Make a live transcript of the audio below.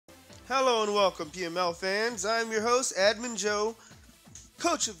Hello and welcome, PML fans. I'm your host, Admin Joe,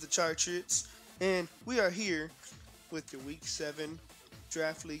 coach of the Chartriots, and we are here with your Week 7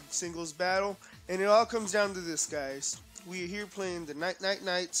 Draft League Singles Battle. And it all comes down to this, guys. We are here playing the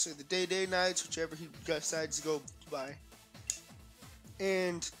nights or the day nights, whichever he decides to go by.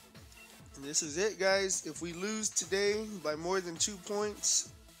 And this is it, guys. If we lose today by more than 2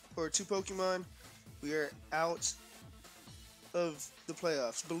 points or 2 Pokemon, we are out of the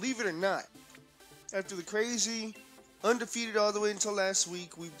playoffs. Believe it or not, after the crazy undefeated all the way until last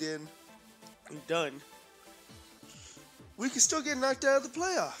week, we've done. We can still get knocked out of the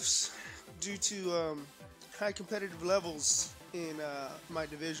playoffs due to high competitive levels in my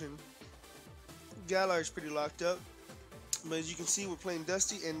division. Galar's pretty locked up, but as you can see, we're playing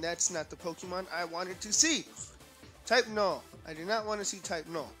Dusty, and that's not the Pokemon I wanted to see. Type Null. I did not want to see Type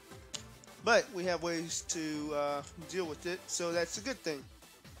Null. But we have ways to deal with it, so that's a good thing.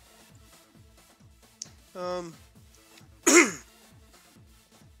 I'm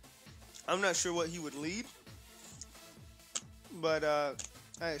not sure what he would lead, but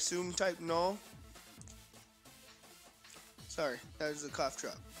I assume Type Null. Sorry, that was a cough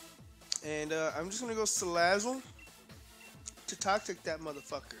drop. And I'm just going to go Salazzle to Toxic that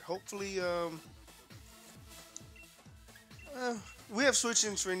motherfucker. Hopefully, we have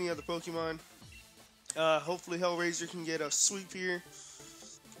switch-ins for any other Pokemon. Hopefully Hellraiser can get a sweep here.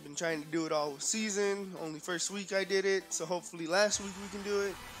 I've been trying to do it all season. Only first week I did it, so hopefully last week we can do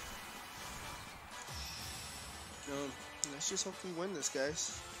it. Let's just hope we win this,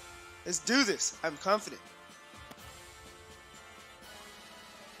 guys. Let's do this. I'm confident.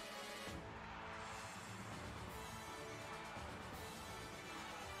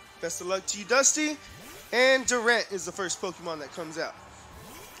 Best of luck to you, Dusty. And Durant is the first Pokemon that comes out.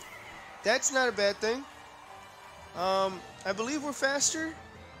 That's not a bad thing. I believe we're faster.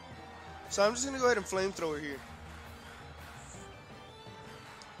 So I'm just going to go ahead and Flamethrower here.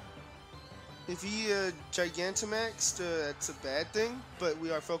 If he Gigantamaxed, that's a bad thing. But we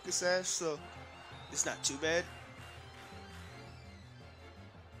are Focus Sash, so it's not too bad.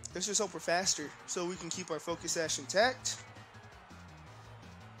 Let's just hope we're faster so we can keep our Focus Sash intact.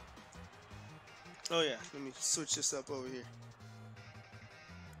 Oh yeah, let me switch this up over here.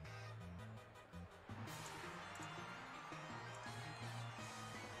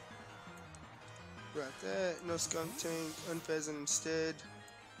 Right, that. No Skunk Tank, Unpheasant instead.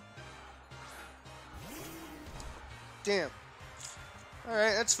 Damn.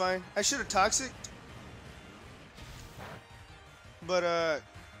 Alright, that's fine. I should have Toxic. But,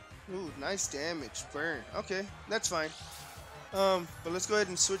 ooh, nice damage. Burn. Okay, that's fine. But let's go ahead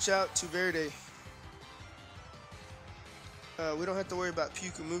and switch out to Verde. We don't have to worry about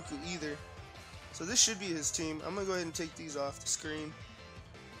Pyukumuku either. So this should be his team. I'm going to go ahead and take these off the screen.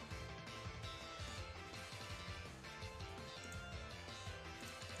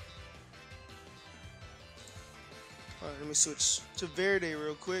 Alright, let me switch to Verde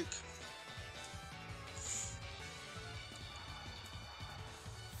real quick.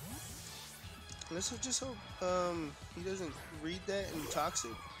 Let's just hope he doesn't read that and Toxic.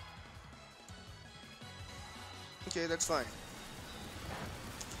 Okay, that's fine.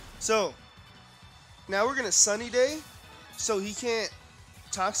 So, now we're going to Sunny Day, so he can't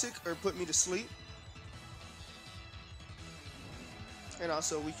Toxic or put me to sleep. And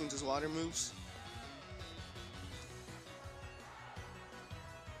also, we can just water moves.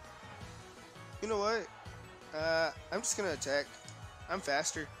 You know what? I'm just going to attack. I'm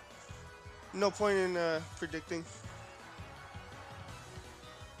faster. No point in predicting.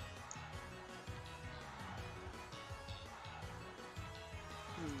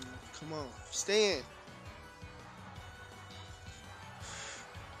 Come on, stay in.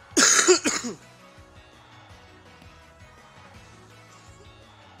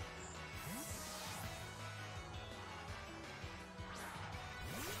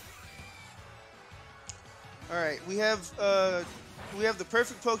 All right, we have the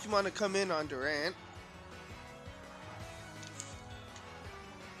perfect Pokemon to come in on Durant.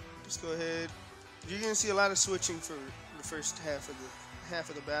 Just go ahead. You're gonna see a lot of switching for the first half of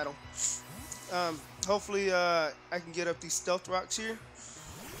the battle. Hopefully I can get up these Stealth Rocks here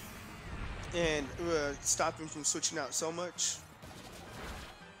and stop him from switching out so much.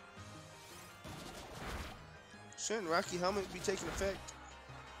 Shouldn't Rocky Helmet be taking effect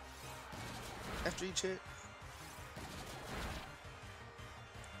after each hit?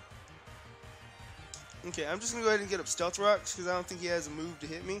 Okay, I'm just gonna go ahead and get up Stealth Rocks because I don't think he has a move to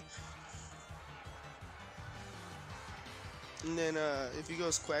hit me. And then if he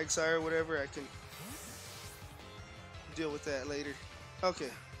goes Quagsire or whatever, I can deal with that later. Okay,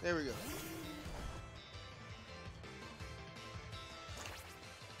 There we go.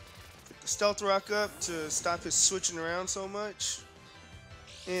 Put the Stealth Rock up to stop his switching around so much.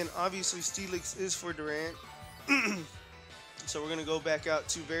 And obviously Steelix is for Durant. So we're going to go back out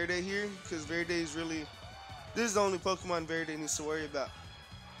to Verde here, because Verde is really... This is the only Pokemon Verde needs to worry about.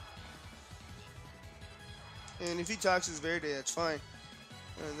 And if he toxins Verde, that's fine.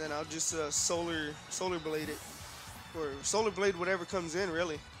 And then I'll just Solar Blade it. Or Solar Blade whatever comes in,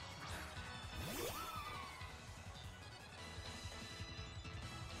 really.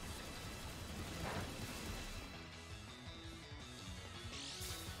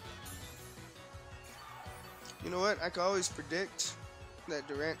 You know what? I can always predict that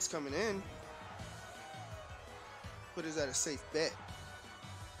Durant's coming in. But is that a safe bet?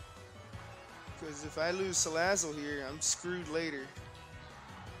 Because if I lose Salazzle here, I'm screwed later.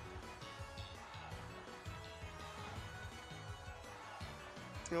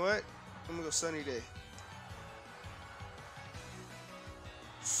 You know what? I'm gonna go Sunny Day.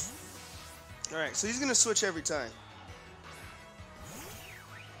 Alright, so he's gonna switch every time.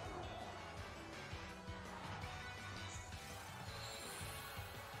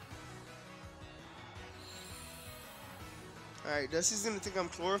 Alright, Dusty's gonna think I'm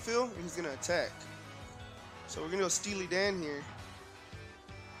Chlorophyll and he's gonna attack. So we're gonna go Steely Dan here.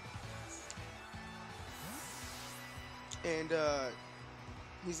 And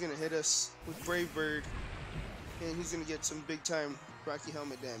he's gonna hit us with Brave Bird. And he's gonna get some big time Rocky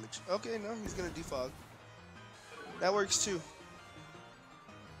Helmet damage. Okay, no, he's gonna defog. That works too.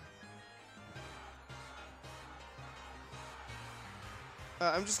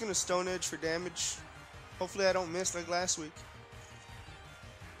 I'm just gonna Stone Edge for damage. Hopefully I don't miss like last week.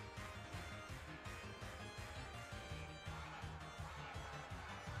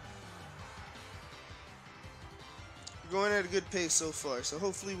 We're going at a good pace so far, so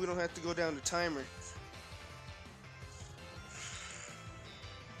hopefully we don't have to go down to timer.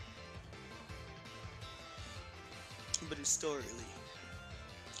 But it's still early.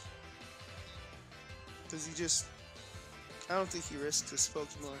 Because I don't think he risks his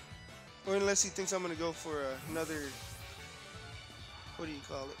Pokemon. Or unless he thinks I'm going to go for another, what do you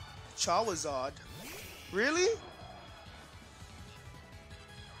call it? Charizard. Really?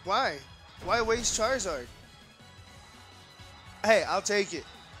 Why? Why waste Charizard? Hey, I'll take it.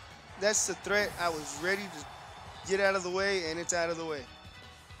 That's the threat I was ready to get out of the way, and it's out of the way.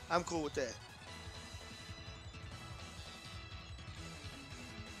 I'm cool with that.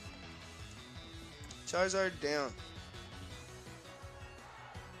 Charizard down.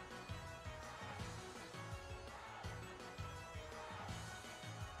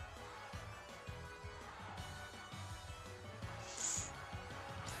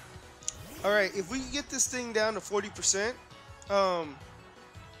 Alright, if we can get this thing down to 40%,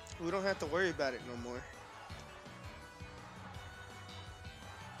 we don't have to worry about it no more.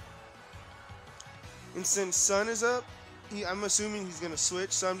 And since Sun is up, I'm assuming he's going to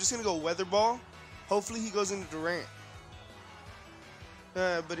switch, so I'm just going to go Weather Ball. Hopefully he goes into Durant.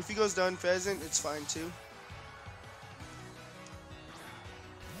 But if he goes down Pheasant, it's fine too.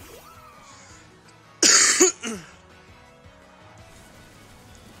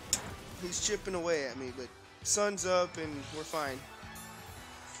 He's chipping away at me, but Sun's up and we're fine.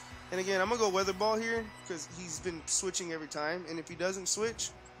 And again, I'm going to go Weather Ball here because he's been switching every time. And if he doesn't switch,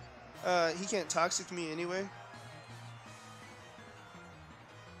 he can't Toxic me anyway.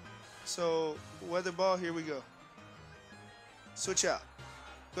 So, Weather Ball, here we go. Switch out.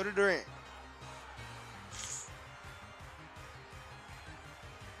 Go to Durant.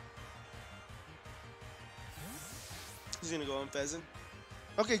 He's going to go on Pheasant.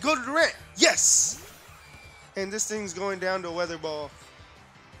 Okay, go to Durant. Yes! And this thing's going down to a Weather Ball.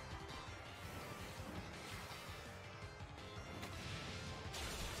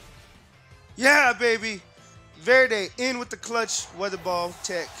 Yeah, baby! Verde in with the clutch Weather Ball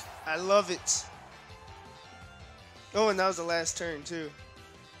tech. I love it. Oh, and that was the last turn, too.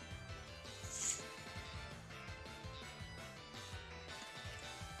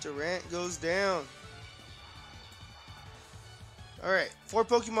 Durant goes down. Alright, 4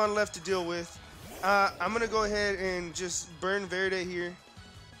 Pokemon left to deal with. I'm going to go ahead and just burn Verde here.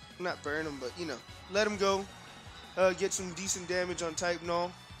 Not burn him, but, you know, let him go. Get some decent damage on Type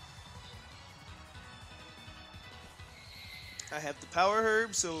Null. I have the Power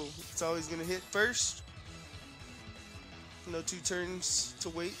Herb, so it's always going to hit first. No 2 turns to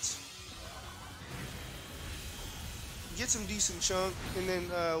wait. Get some decent chunk, and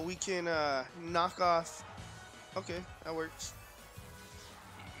then we can knock off. Okay, that works.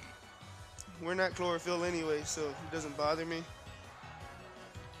 We're not Chlorophyll anyway, so it doesn't bother me.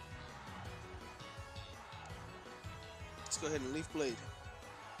 Let's go ahead and Leaf Blade.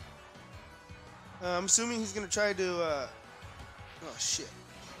 I'm assuming he's gonna try to. Oh shit.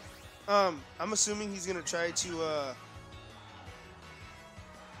 I'm assuming he's gonna try to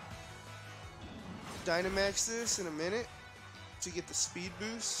Dynamax this in a minute to get the speed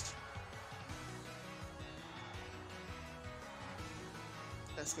boost.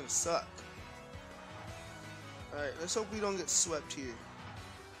 That's gonna suck. Alright, let's hope we don't get swept here.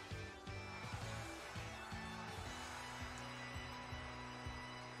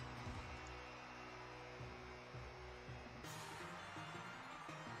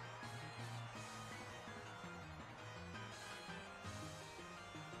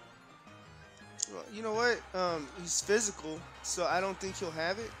 Well, you know what? He's physical, so I don't think he'll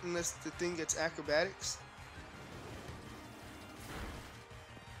have it unless the thing gets acrobatics.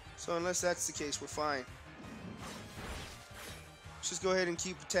 So unless that's the case, we're fine. Let's just go ahead and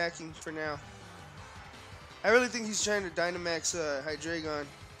keep attacking for now. I really think he's trying to Dynamax Hydreigon.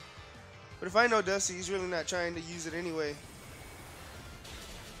 But if I know Dusty, he's really not trying to use it anyway.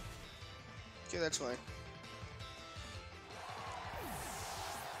 Okay, that's fine.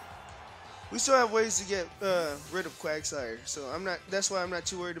 We still have ways to get rid of Quagsire, so that's why I'm not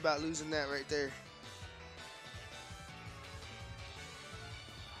too worried about losing that right there.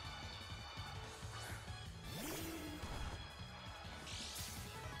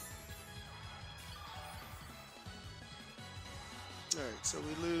 Alright, so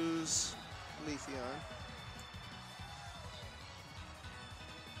we lose Leafeon.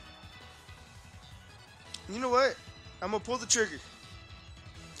 You know what? I'm gonna pull the trigger.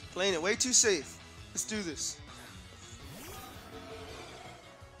 Playing it way too safe. Let's do this.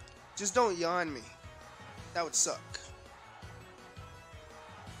 Just don't yawn me. That would suck.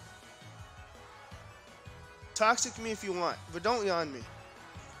 Toxic me if you want, but don't yawn me.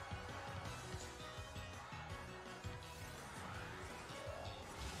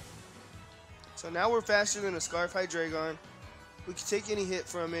 So now we're faster than a Scarf Hydreigon. We can take any hit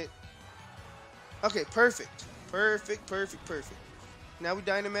from it. Okay, perfect. Perfect, perfect, perfect. Now we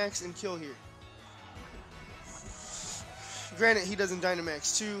Dynamax and kill here. Granted, he doesn't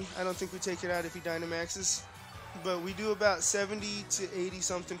Dynamax too. I don't think we take it out if he Dynamaxes. But we do about 70 to 80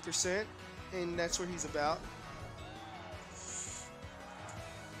 something %, and that's where he's about.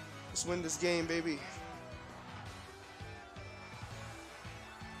 Let's win this game, baby.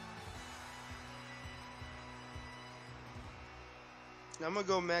 Now I'm gonna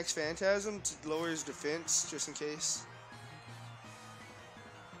go Max Phantasm to lower his defense, just in case.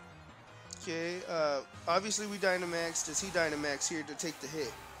 Okay, obviously we Dynamax. Does he Dynamax here to take the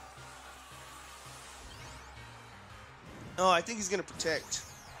hit? Oh, I think he's gonna Protect.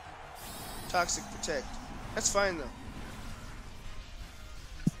 Toxic Protect. That's fine though.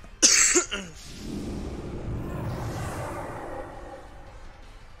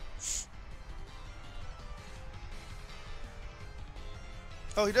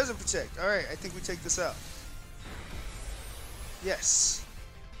 Oh, he doesn't Protect. Alright, I think we take this out. Yes.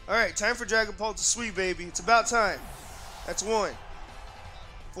 Alright, time for Dragon Pulse to sweep, baby. It's about time. That's 1.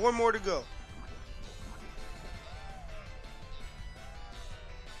 4 more to go.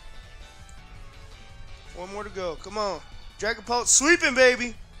 One more to go. Come on. Dragon Pulse sweeping,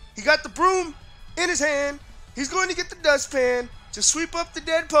 baby. He got the broom in his hand. He's going to get the dustpan to sweep up the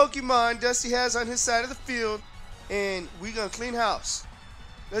dead Pokemon Dusty has on his side of the field. And we're going to clean house.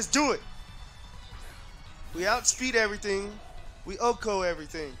 Let's do it. We outspeed everything. We OHKO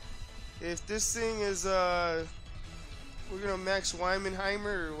everything. If this thing is, we're going to max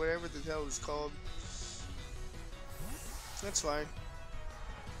Weimenheimer or whatever the hell it's called. That's fine.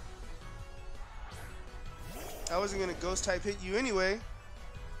 I wasn't going to Ghost type hit you anyway.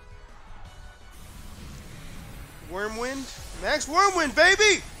 Wormwind. Max Wormwind,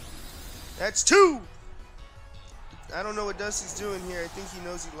 baby! That's 2. I don't know what Dusty's doing here. I think he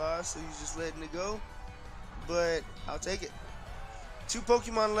knows he lost, so he's just letting it go. But I'll take it. 2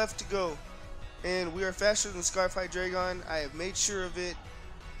 Pokemon left to go. And we are faster than Scarf Hydreigon. I have made sure of it.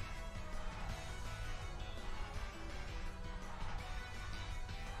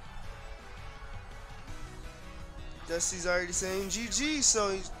 Dusty's already saying GG, so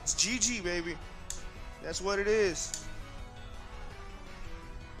it's GG, baby. That's what it is.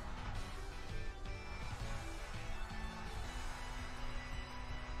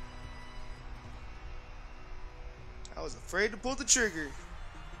 I was afraid to pull the trigger.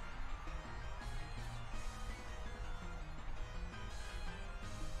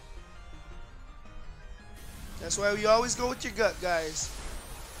 That's why we always go with your gut, guys.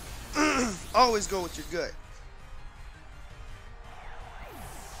 Always go with your gut.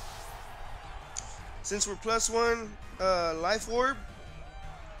 since we're +1 life orb,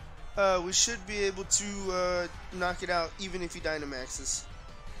 we should be able to knock it out even if he Dynamaxes.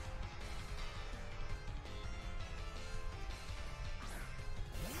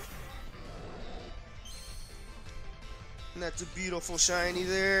 And that's a beautiful shiny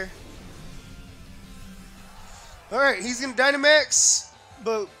there. Alright, he's gonna Dynamax,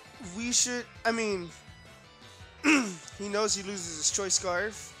 but we should, I mean, he knows he loses his Choice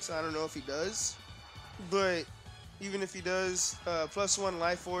Scarf, so I don't know if he does. But even if he does, +1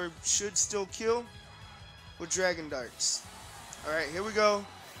 Life Orb should still kill with Dragon Darts. Alright, here we go.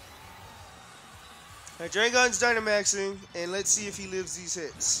 Alright, Dragon's Dynamaxing, and let's see if he lives these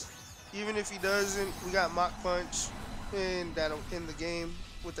hits. Even if he doesn't, we got Mach Punch, and that'll end the game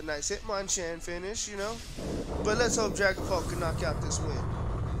with a nice Hitmonchan finish, you know. But let's hope Dragapult can knock out this win.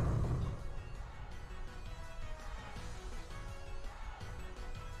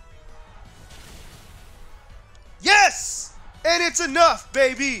 Yes! And it's enough,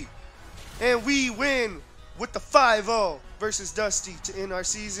 baby! And we win with the 5-0 versus Dusty to end our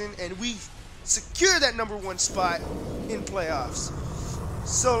season, and we secure that #1 spot in playoffs.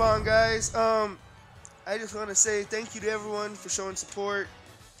 So long, guys. I just want to say thank you to everyone for showing support.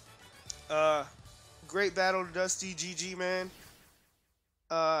 Great battle to Dusty. GG, man.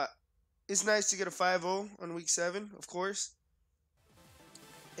 It's nice to get a 5-0 on week 7, of course.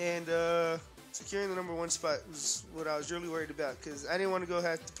 And securing the #1 spot was what I was really worried about, because I didn't want to go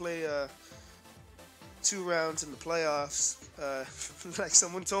have to play 2 rounds in the playoffs. Like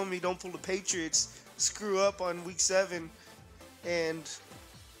someone told me, don't pull the Patriots, screw up on week 7, and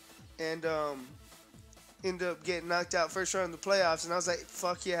end up getting knocked out first round in the playoffs. And I was like,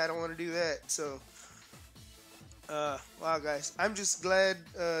 fuck yeah, I don't want to do that. So wow, guys, I'm just glad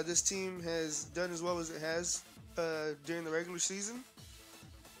this team has done as well as it has during the regular season.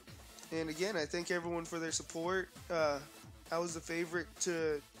 And again, I thank everyone for their support. I was the favorite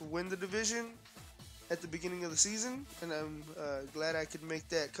to win the division at the beginning of the season, and I'm glad I could make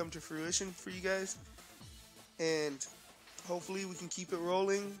that come to fruition for you guys. And hopefully we can keep it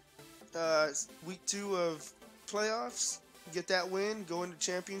rolling. Week 2 of playoffs, get that win, go into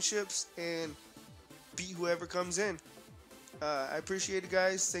championships, and beat whoever comes in. I appreciate it,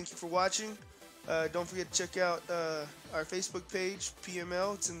 guys. Thank you for watching. Don't forget to check out our Facebook page,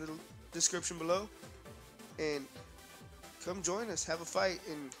 PML. It's in the description below. And come join us, have a fight,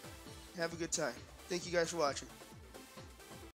 and have a good time. Thank you guys for watching.